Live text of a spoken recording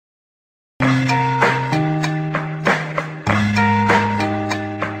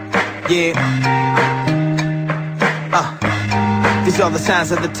Yeah. These are the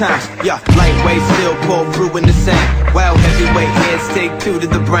signs of the times. Yeah, lightweight still pull through in the same. Wild heavyweight heads take two to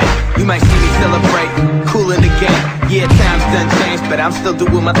the brain. You might see me celebrate, cool in the game. Yeah, times done changed, but I'm still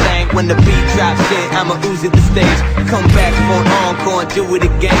doing my thing. When the beat drops in, I'ma ooze at the stage. Come back for an encore and do it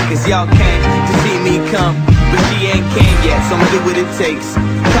again. Cause y'all came to see me come, but she ain't came yet, so I'ma do what it takes.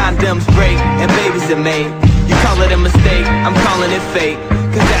 Condoms break and babies are made. You call it a mistake, I'm calling it fate.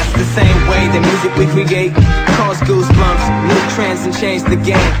 Cause that's the same way the music we create cause goosebumps, new trends and change the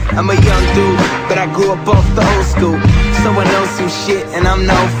game. I'm a young dude, but I grew up off the old school. So I know some shit and I'm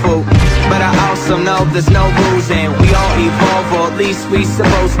no fool. But I also know there's no rules and we all evolve, or at least we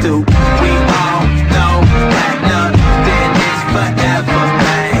supposed to. We all know that nothing is forever,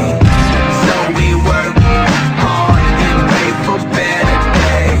 man. So we work hard and pray for better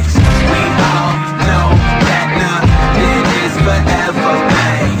days. We all know that nothing is forever,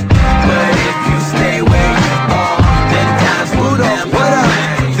 man. But if you stay where you are, then times will never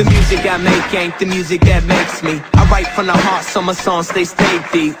change. The music I make ain't the music that makes me. I write from the heart so my songs stay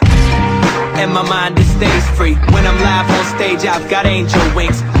deep. And my mind it stays free. When I'm live on stage, I've got angel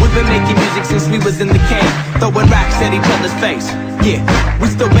wings. We've been making music since we was in the cave, throwing raps at each other's face. Yeah, we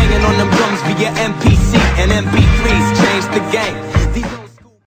still banging on them drums via MPC and MP3s. Changed the game.